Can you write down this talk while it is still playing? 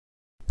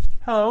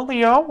Hello,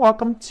 Leo.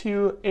 Welcome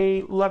to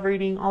a love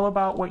reading all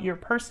about what your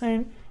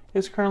person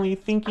is currently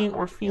thinking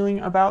or feeling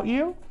about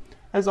you.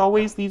 As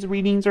always, these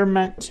readings are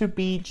meant to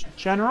be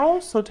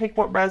general, so take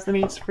what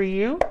resonates for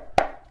you,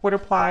 what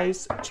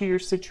applies to your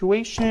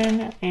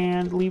situation,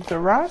 and leave the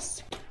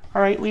rest.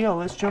 All right, Leo,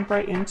 let's jump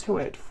right into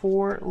it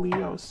for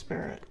Leo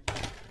Spirit.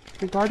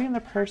 Regarding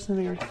the person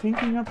that you're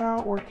thinking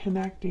about or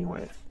connecting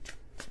with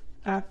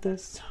at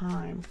this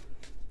time,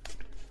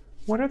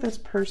 what are this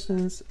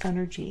person's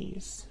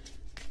energies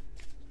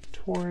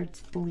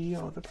towards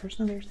Leo, the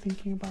person they're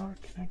thinking about or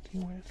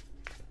connecting with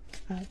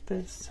at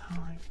this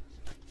time?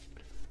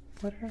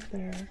 What are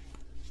their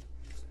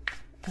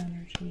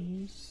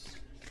energies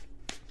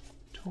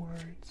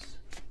towards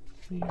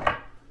Leo? What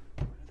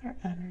are their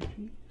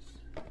energies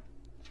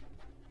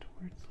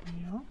towards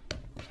Leo?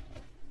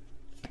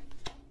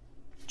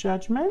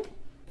 Judgment,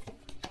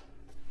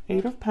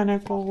 Eight of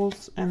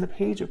Pentacles, and the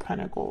Page of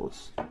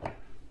Pentacles.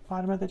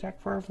 Bottom of the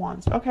deck, Four of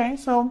Wands. Okay,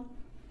 so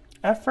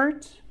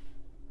effort,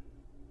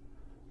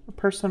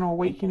 personal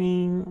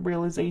awakening,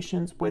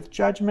 realizations with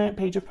Judgment.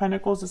 Page of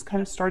Pentacles is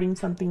kind of starting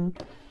something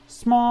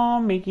small,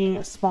 making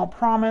a small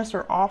promise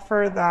or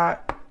offer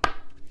that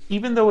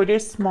even though it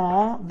is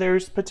small,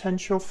 there's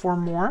potential for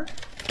more.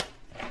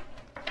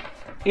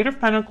 Eight of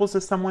Pentacles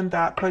is someone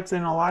that puts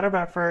in a lot of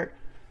effort,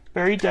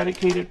 very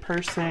dedicated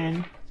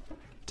person.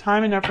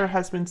 Time and effort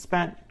has been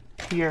spent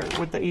here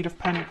with the Eight of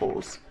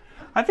Pentacles.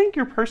 I think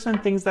your person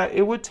thinks that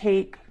it would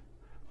take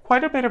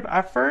quite a bit of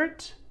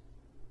effort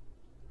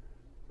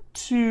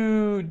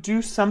to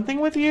do something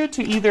with you,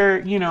 to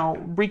either,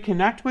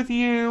 reconnect with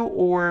you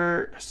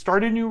or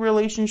start a new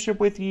relationship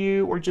with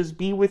you or just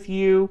be with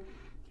you.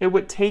 It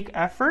would take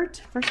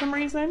effort for some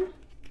reason.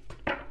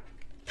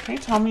 Okay,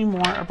 tell me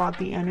more about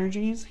the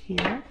energies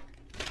here.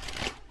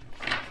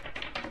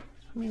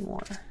 Tell me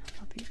more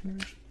about the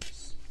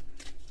energies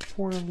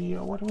for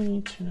Leo. What do we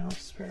need to know,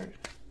 Spirit?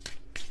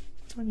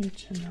 What do we need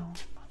to know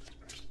about this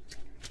person?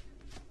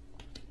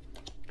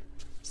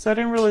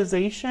 Sudden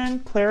realization,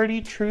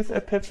 clarity, truth,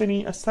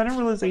 epiphany. A sudden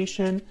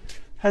realization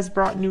has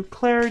brought new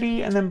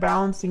clarity, and then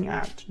balancing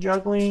act,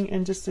 juggling,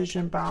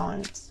 indecision,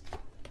 balance.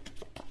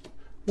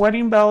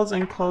 Wedding bells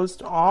and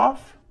closed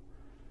off.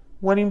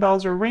 Wedding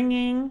bells are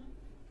ringing.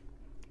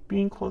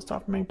 Being closed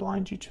off may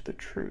blind you to the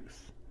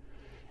truth.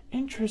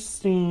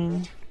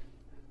 Interesting.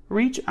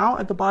 Reach out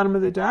at the bottom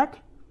of the deck.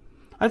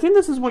 I think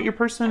this is what your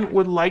person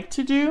would like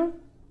to do,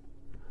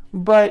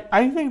 but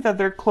I think that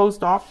they're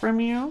closed off from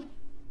you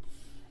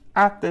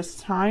at this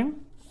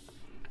time.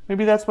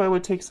 Maybe that's why it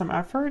would take some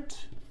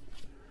effort.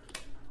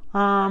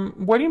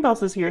 Wedding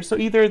bells is here. So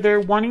either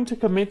they're wanting to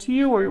commit to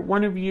you or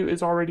one of you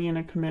is already in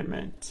a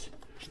commitment.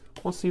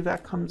 We'll see if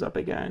that comes up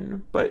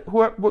again. But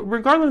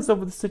regardless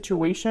of the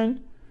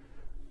situation,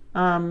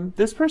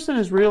 this person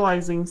is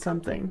realizing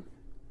something.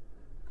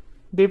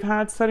 They've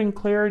had sudden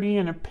clarity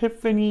and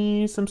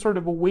epiphany, some sort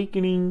of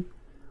awakening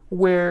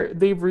where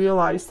they've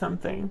realized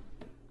something.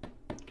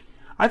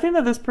 I think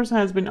that this person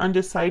has been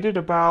undecided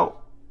about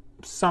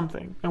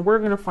something, and we're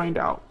going to find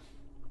out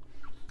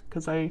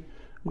because I'm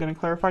going to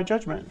clarify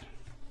Judgment.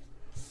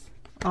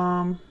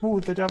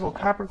 The Devil,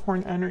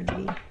 Capricorn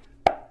energy.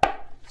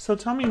 So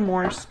tell me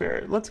more,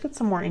 Spirit. Let's get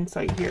some more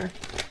insight here.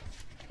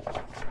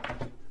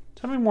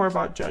 Tell me more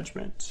about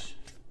Judgment.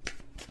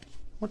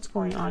 What's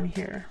going on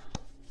here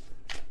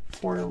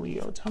for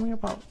Leo? Tell me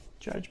about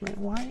Judgment.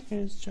 Why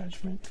is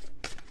Judgment?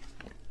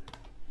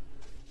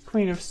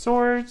 Queen of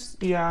Swords.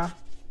 Yeah.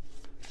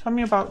 Tell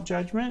me about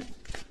Judgment.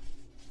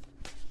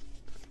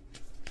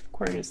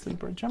 Aquarius,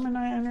 Libra,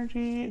 Gemini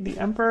energy. The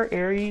Emperor,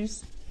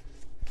 Aries,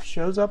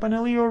 shows up in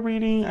a Leo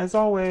reading as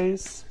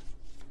always.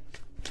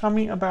 Tell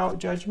me about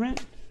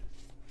Judgment.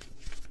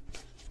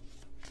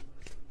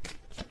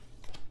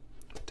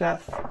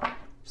 Death,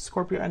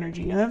 Scorpio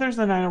energy. And then there's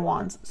the Nine of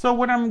Wands. So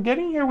what I'm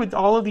getting here with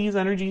all of these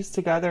energies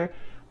together,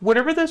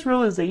 whatever this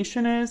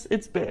realization is,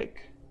 it's big.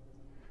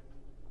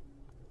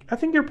 I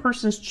think your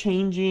person's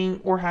changing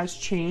or has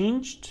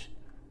changed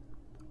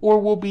or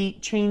will be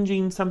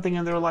changing something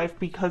in their life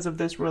because of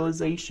this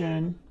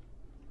realization.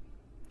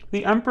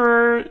 The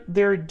Emperor,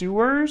 they're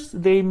doers.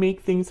 They make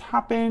things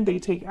happen. They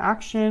take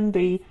action.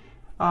 They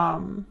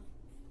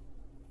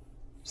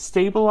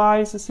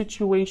stabilize a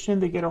situation.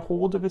 They get a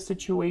hold of a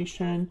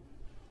situation.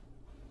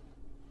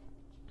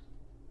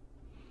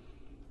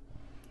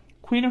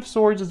 Queen of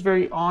Swords is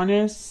very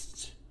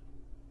honest,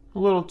 a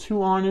little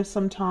too honest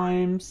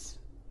sometimes.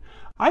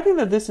 I think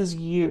that this is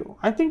you.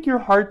 I think you're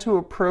hard to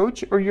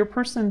approach, or your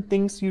person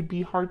thinks you'd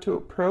be hard to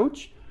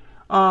approach.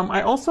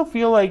 I also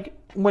feel like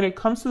when it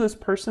comes to this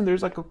person,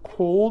 there's like a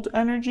cold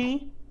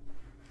energy.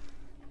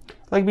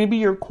 Like maybe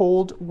you're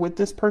cold with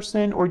this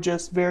person or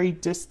just very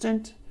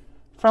distant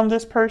from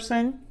this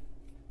person.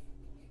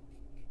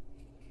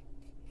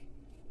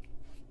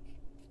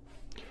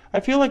 I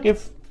feel like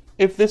if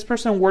this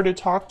person were to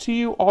talk to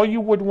you, all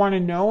you would want to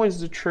know is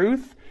the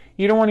truth.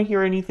 You don't want to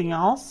hear anything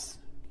else.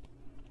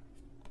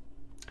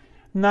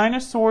 Nine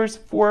of Swords,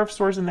 Four of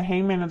Swords, and the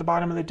Hangman at the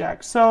bottom of the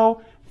deck.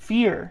 So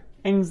fear,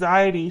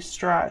 anxiety,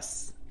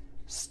 stress,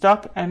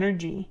 stuck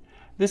energy.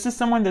 This is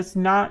someone that's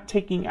not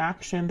taking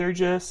action. They're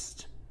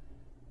just,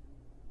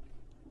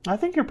 I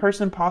think your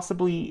person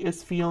possibly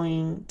is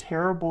feeling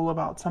terrible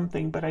about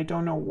something, but I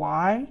don't know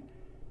why.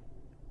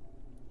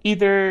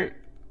 Either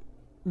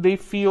they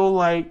feel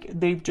like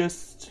they've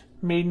just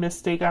made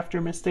mistake after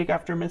mistake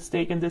after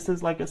mistake, and this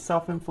is like a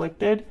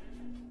self-inflicted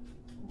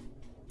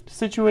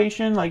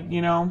situation, like,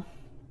 you know,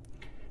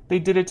 they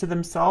did it to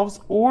themselves,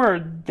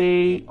 or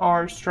they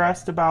are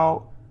stressed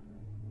about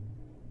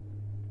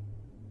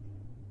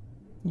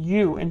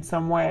you in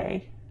some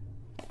way.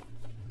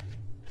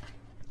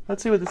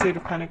 Let's see what this Eight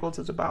of Pentacles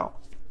is about.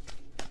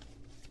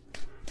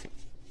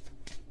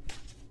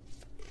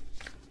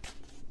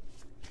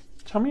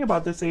 Tell me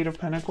about this Eight of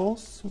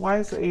Pentacles. Why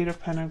is the Eight of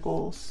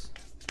Pentacles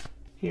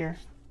here?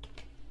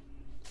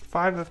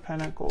 Five of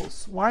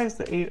Pentacles. Why is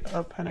the Eight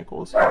of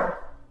Pentacles here?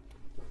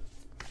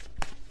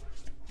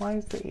 Why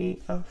is the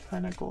Eight of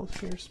Pentacles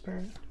here,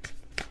 Spirit?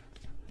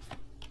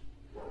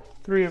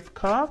 Three of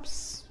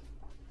Cups.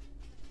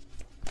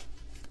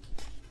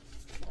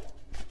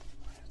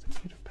 Why is the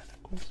Eight of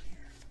Pentacles here?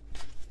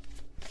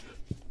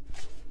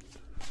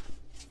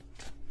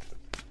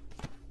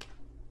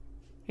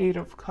 Eight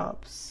of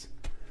Cups.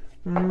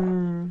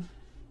 I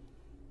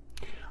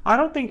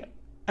don't think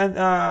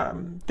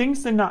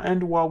things did not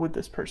end well with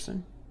this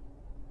person.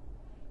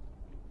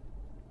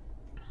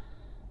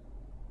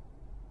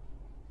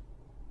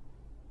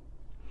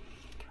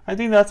 I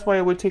think that's why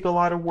it would take a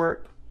lot of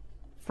work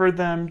for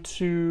them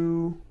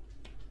to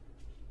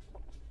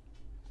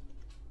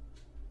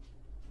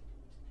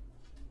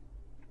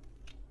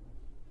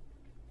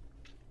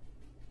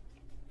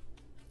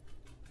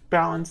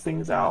balance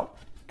things out.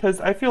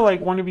 Because I feel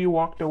like one of you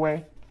walked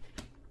away.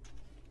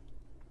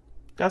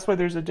 That's why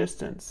there's a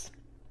distance.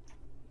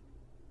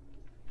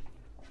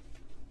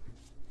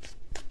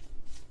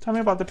 Tell me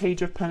about the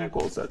Page of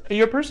Pentacles.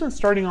 Your person's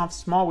starting off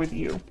small with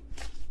you.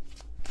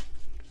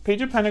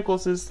 Page of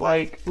Pentacles is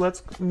like,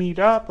 let's meet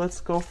up,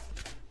 let's go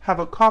have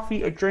a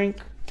coffee, a drink.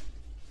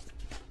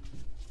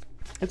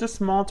 It's a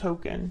small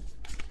token,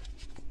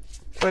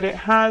 but it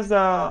has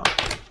a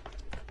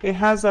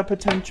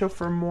potential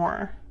for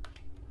more.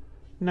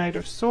 Knight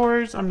of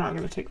Swords. I'm not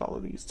going to take all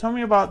of these. Tell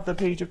me about the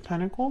Page of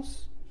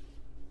Pentacles.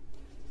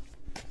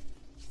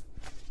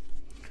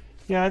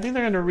 Yeah, I think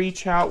they're going to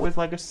reach out with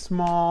like a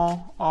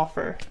small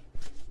offer.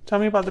 Tell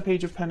me about the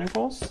Page of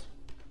Pentacles.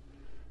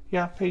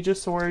 Yeah, Page of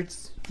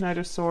Swords, Knight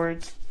of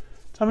Swords.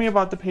 Tell me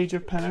about the Page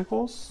of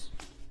Pentacles.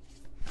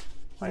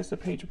 Why is the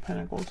Page of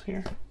Pentacles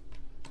here?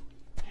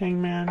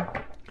 Hangman.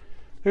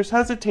 There's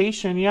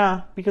hesitation,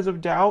 yeah, because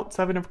of doubt.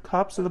 Seven of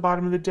Cups at the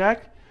bottom of the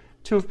deck.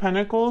 Two of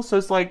Pentacles. So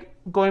it's like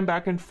going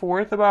back and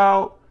forth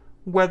about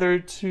whether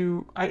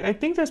to... I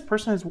think this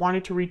person has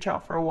wanted to reach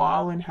out for a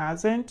while and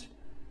hasn't.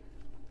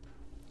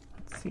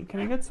 Let's see, can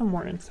I get some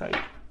more insight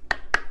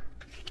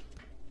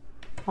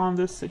on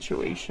this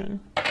situation?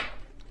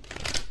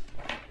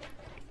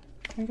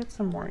 Can I get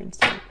some more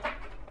insight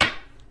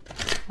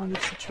on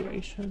this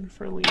situation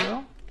for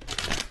Leo?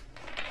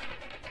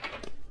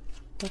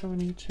 What do we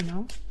need to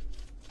know?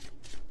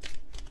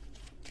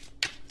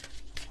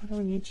 What do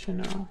we need to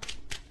know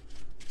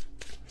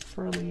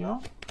for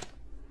Leo?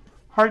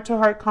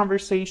 Heart-to-heart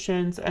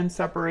conversations and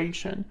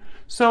separation.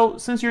 So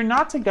since you're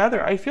not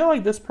together, I feel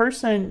like this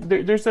person,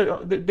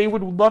 they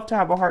would love to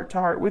have a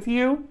heart-to-heart with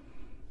you.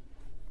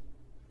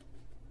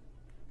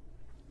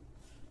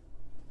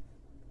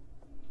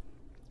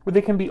 Where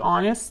they can be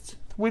honest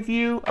with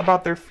you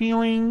about their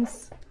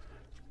feelings.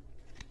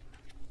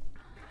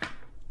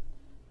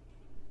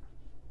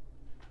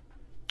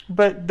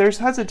 But there's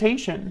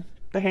hesitation,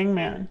 the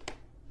Hangman.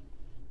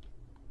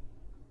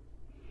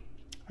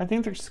 I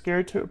think they're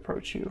scared to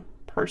approach you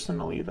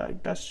personally.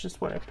 That's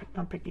just what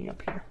I'm picking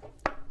up here.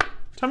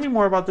 Tell me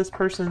more about this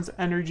person's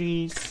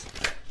energies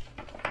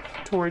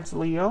towards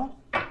Leo.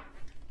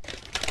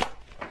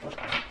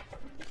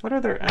 What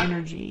are their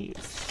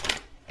energies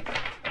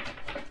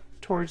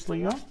towards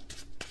Leo?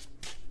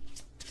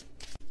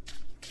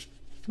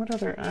 What are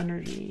their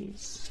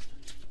energies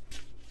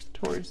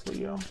towards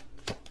Leo?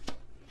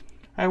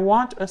 I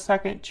want a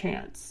second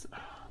chance.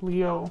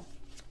 Leo,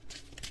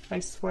 I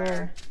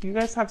swear, you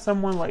guys have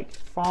someone like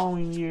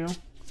following you.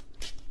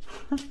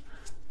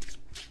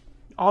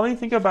 All they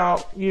think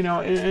about, you know,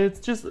 it's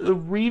just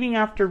reading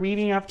after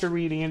reading after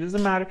reading. It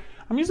doesn't matter.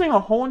 I'm using a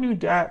whole new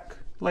deck.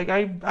 Like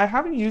I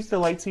haven't used the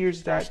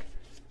Lightseers deck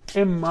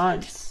in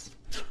months.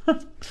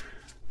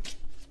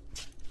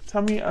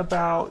 Tell me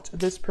about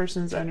this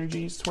person's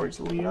energies towards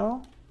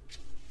Leo.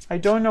 I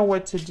don't know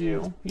what to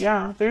do.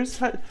 Yeah, this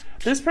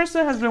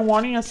person has been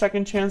wanting a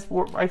second chance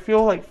for, I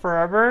feel like,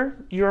 forever.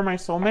 You are my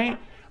soulmate.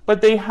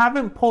 But they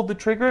haven't pulled the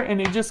trigger and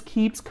it just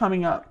keeps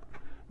coming up.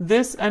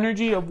 This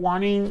energy of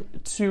wanting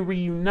to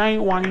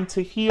reunite, wanting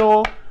to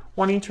heal,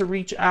 wanting to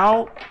reach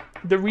out.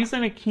 The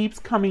reason it keeps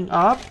coming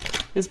up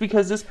is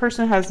because this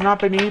person has not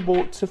been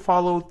able to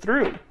follow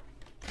through.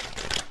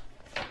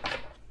 I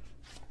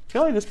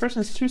feel like this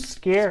person's too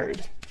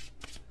scared.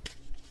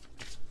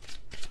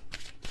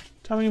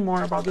 Tell me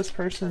more about this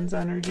person's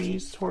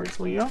energies towards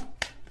Leo.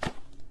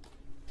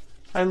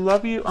 I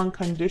love you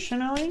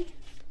unconditionally.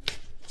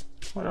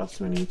 What else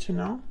do we need to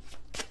know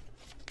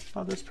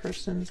about this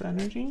person's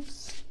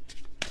energies?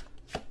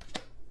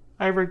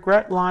 I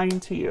regret lying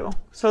to you.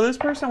 So this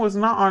person was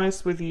not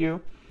honest with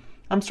you.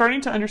 I'm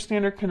starting to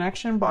understand their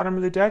connection, bottom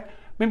of the deck.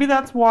 Maybe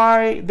that's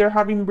why they're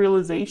having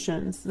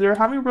realizations. They're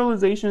having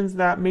realizations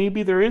that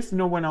maybe there is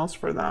no one else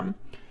for them,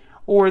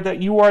 or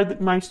that you are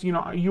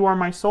you are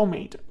my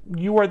soulmate.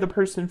 You are the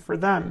person for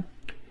them.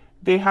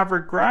 They have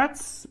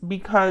regrets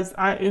because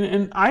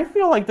I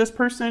feel like this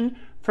person,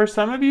 for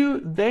some of you,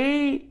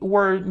 they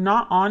were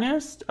not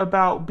honest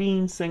about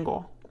being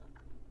single.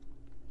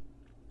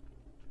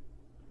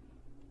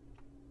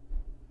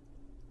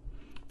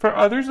 For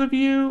others of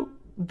you,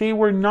 they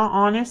were not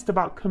honest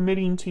about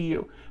committing to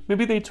you.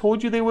 Maybe they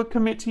told you they would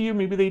commit to you.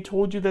 Maybe they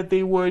told you that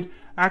they would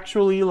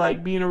actually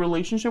like be in a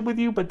relationship with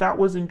you, but that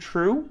wasn't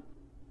true.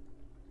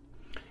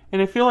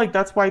 And I feel like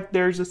that's why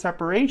there's a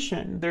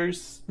separation.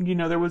 There's,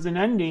 there was an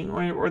ending,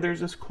 or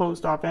there's this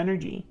closed off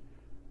energy.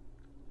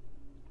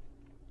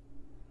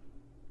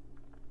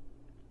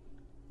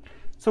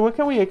 So what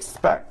can we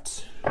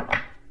expect?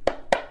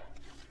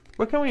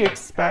 What can we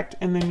expect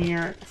in the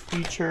near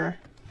future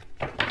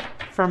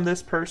from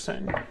this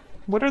person?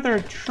 What are their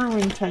true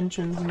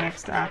intentions,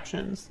 next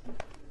actions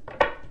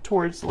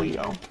towards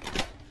Leo?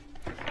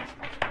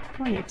 What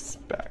can we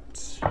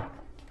expect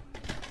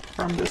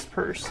from this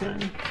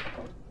person?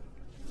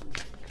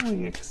 What can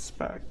we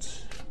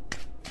expect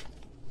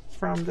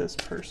from this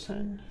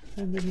person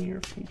in the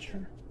near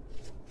future?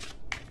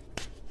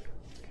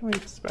 What can we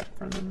expect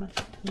from them in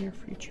the near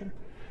future?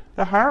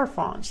 The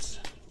Hierophant,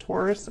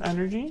 Taurus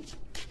energy.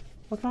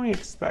 What can we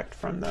expect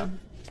from them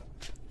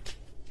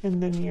in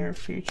the near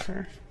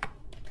future?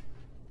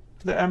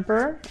 The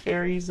Emperor,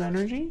 Aries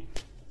energy.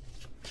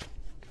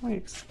 What can we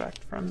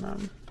expect from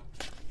them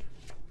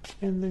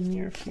in the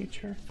near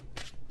future?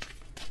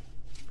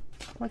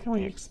 What can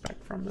we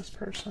expect from this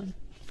person?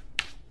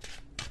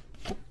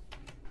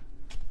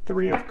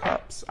 Three of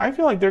Cups. I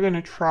feel like they're going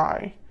to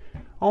try.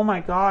 Oh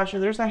my gosh,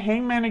 and there's a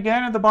Hangman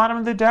again at the bottom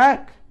of the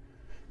deck.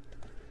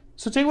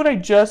 So take what I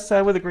just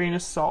said with a grain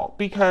of salt,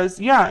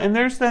 because yeah, and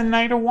there's the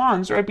Knight of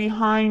Wands right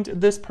behind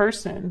this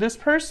person. This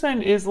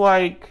person is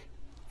like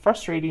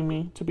frustrating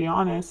me, to be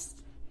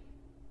honest,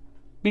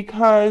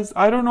 because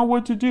I don't know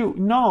what to do.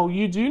 No,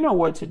 you do know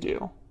what to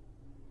do.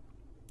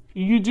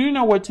 You do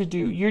know what to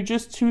do. You're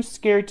just too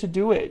scared to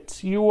do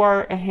it. You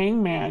are a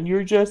hangman.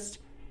 You're just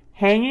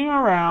hanging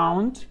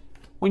around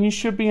when you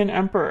should be an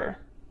emperor.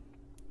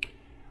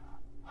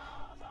 The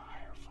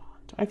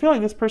Hierophant. I feel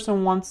like this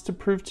person wants to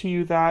prove to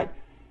you that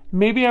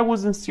maybe I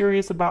wasn't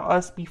serious about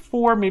us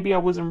before. Maybe I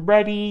wasn't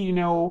ready.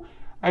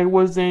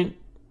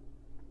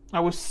 I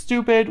was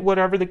stupid,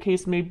 whatever the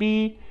case may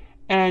be.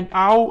 And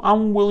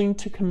I'm willing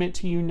to commit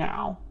to you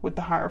now with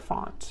the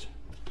Hierophant.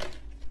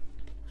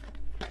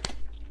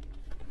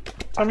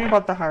 Tell me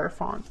about the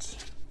Hierophant.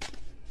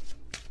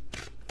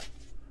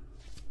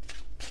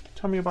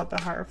 Tell me about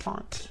the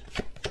Hierophant.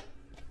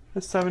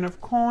 The Seven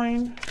of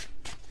Coin.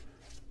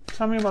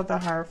 Tell me about the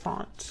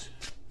Hierophant.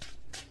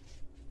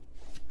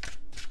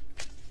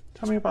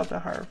 Tell me about the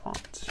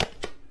Hierophant.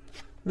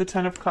 The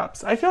Ten of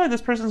Cups. I feel like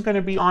this person's going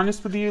to be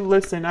honest with you.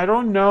 Listen, I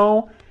don't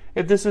know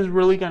if this is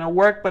really going to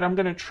work, but I'm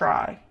going to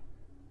try.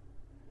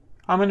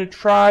 I'm going to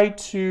try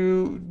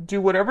to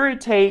do whatever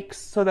it takes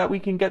so that we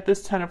can get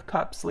this Ten of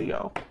Cups,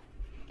 Leo.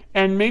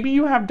 And maybe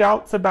you have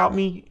doubts about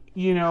me,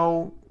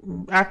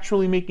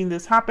 actually making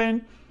this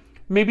happen.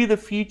 Maybe the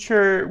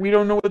future, we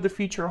don't know what the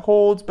future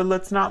holds, but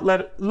let's not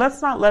let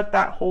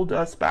that hold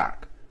us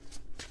back.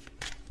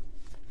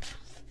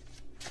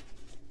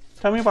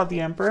 Tell me about the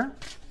Emperor.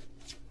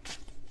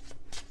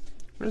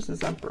 What does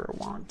this Emperor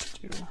want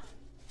to do?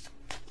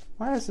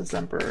 Why is this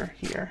Emperor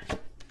here?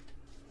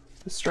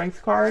 The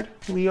Strength card,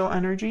 Leo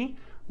energy.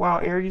 Wow,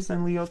 Aries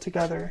and Leo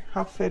together.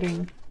 How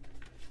fitting.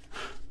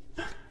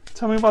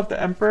 Tell me about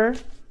the Emperor.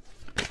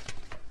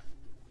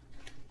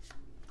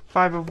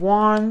 Five of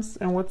Wands.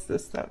 And what's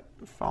this that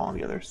fall on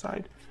the other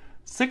side?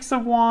 Six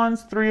of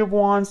Wands, Three of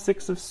Wands,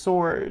 Six of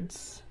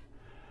Swords.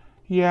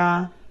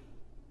 Yeah.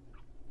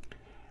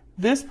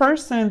 This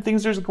person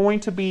thinks there's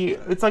going to be,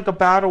 it's like a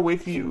battle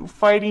with you,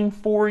 fighting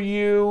for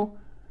you.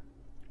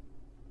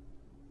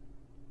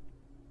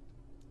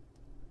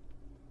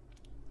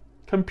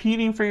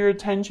 Competing for your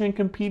attention,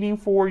 competing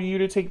for you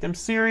to take them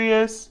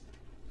serious.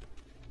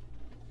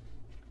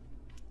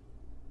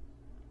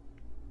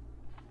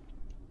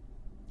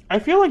 I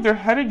feel like they're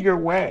headed your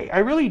way. I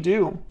really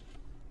do.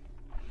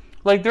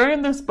 Like they're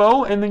in this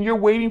boat and then you're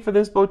waiting for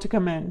this boat to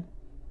come in.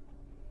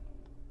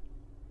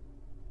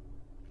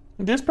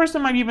 This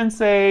person might even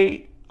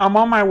say, I'm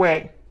on my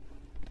way.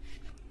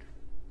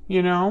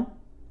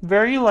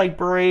 Very like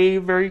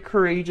brave, very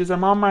courageous.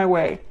 I'm on my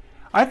way.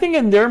 I think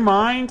in their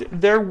mind,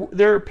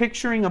 they're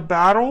picturing a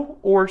battle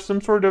or some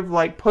sort of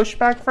like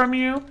pushback from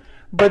you,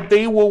 but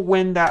they will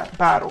win that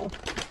battle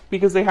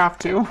because they have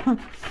to.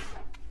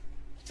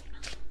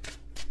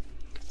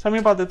 Tell me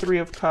about the Three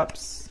of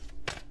Cups.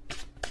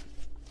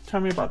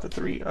 Tell me about the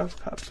Three of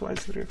Cups. Why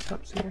is the Three of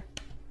Cups here?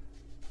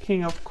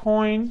 King of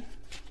Coin.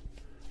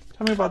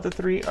 Tell me about the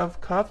Three of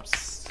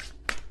Cups.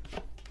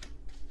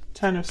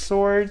 Ten of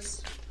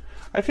Swords.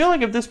 I feel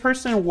like if this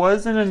person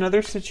was in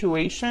another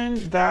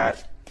situation,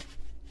 that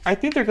I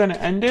think they're going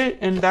to end it,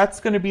 and that's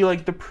going to be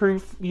like the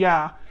proof.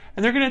 Yeah.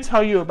 And they're going to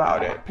tell you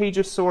about it. Page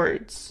of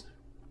Swords.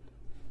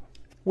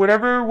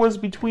 Whatever was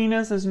between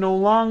us is no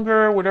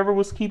longer. Whatever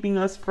was keeping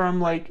us from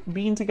like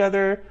being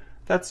together,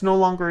 that's no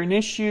longer an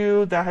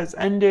issue. That has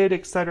ended,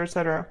 etc.,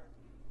 etc.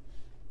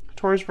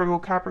 Taurus, Virgo,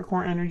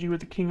 Capricorn energy with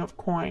the King of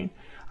Coin.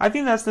 I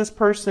think that's this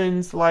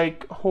person's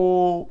like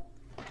whole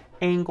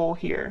angle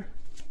here.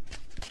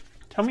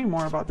 Tell me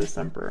more about this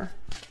Emperor.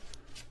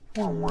 I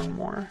want one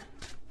more.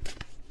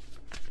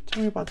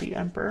 Tell me about the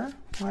Emperor.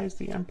 Why is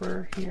the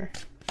Emperor here?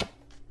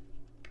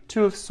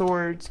 Two of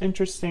Swords.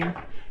 Interesting.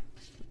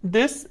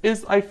 This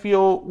is, I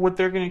feel, what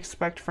they're going to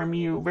expect from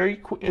you.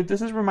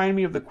 This is reminding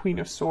me of the Queen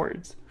of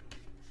Swords.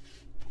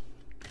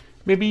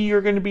 Maybe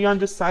you're going to be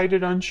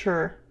undecided,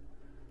 unsure.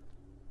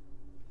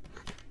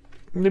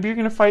 Maybe you're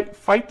going to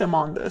fight them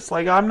on this.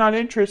 Like, I'm not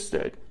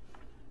interested.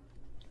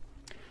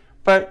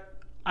 But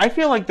I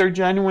feel like they're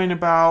genuine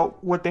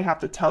about what they have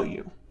to tell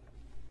you.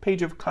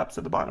 Page of Cups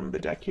at the bottom of the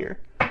deck here.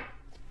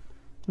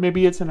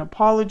 Maybe it's an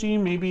apology.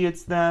 Maybe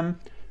it's them,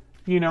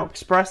 you know,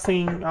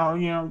 expressing,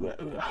 you know,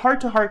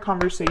 heart-to-heart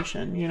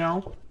conversation, you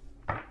know.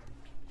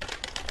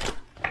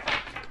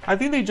 I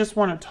think they just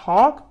want to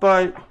talk,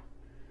 but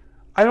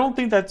I don't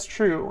think that's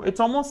true. It's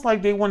almost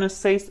like they want to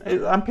say,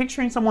 I'm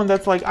picturing someone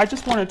that's like, I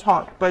just want to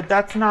talk, but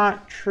that's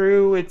not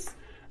true.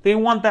 They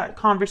want that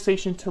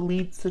conversation to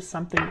lead to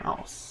something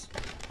else.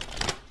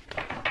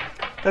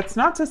 That's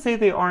not to say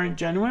they aren't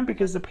genuine,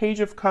 because the Page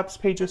of Cups,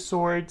 Page of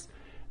Swords,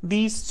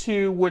 these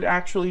two would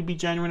actually be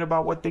genuine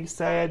about what they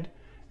said,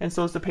 and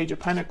so is the Page of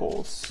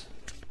Pentacles.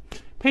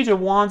 Page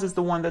of Wands is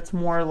the one that's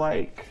more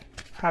like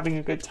having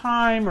a good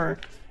time, or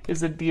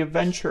is it the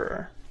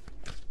adventurer?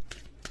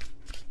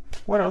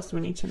 What else do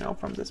we need to know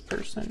from this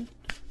person?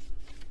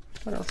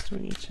 What else do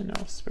we need to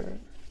know, Spirit,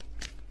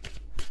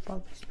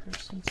 about this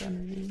person's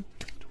energy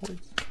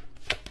towards?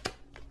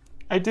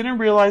 I didn't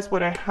realize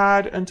what I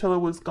had until it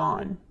was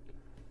gone.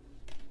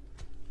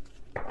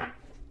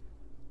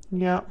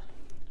 Yeah.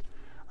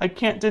 I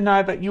can't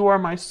deny that you are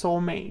my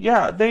soulmate.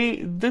 Yeah,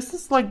 this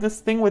is like this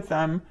thing with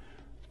them.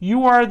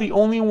 You are the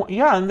only one.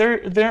 Yeah, and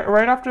they're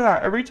right after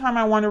that. Every time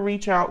I want to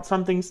reach out,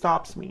 something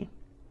stops me.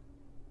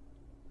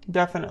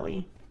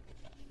 Definitely.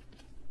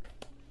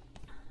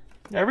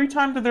 Every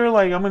time that they're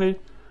like,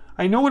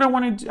 I know what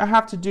I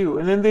have to do.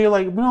 And then they're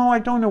like, no, I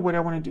don't know what I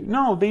want to do.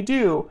 No, they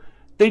do.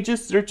 They're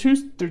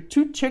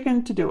too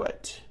chicken to do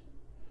it.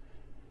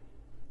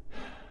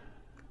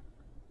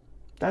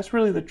 That's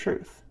really the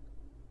truth.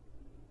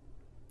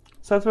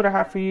 So that's what I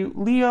have for you,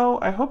 Leo.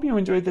 I hope you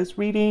enjoyed this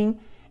reading.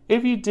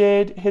 If you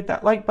did, hit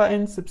that like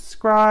button,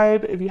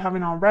 subscribe. If you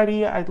haven't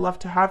already, I'd love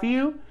to have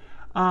you.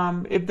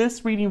 If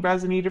this reading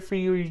resonated for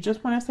you, or you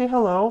just want to say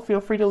hello, feel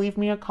free to leave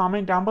me a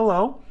comment down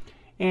below.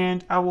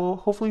 And I will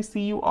hopefully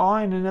see you all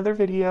in another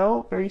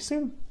video very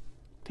soon.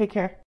 Take care.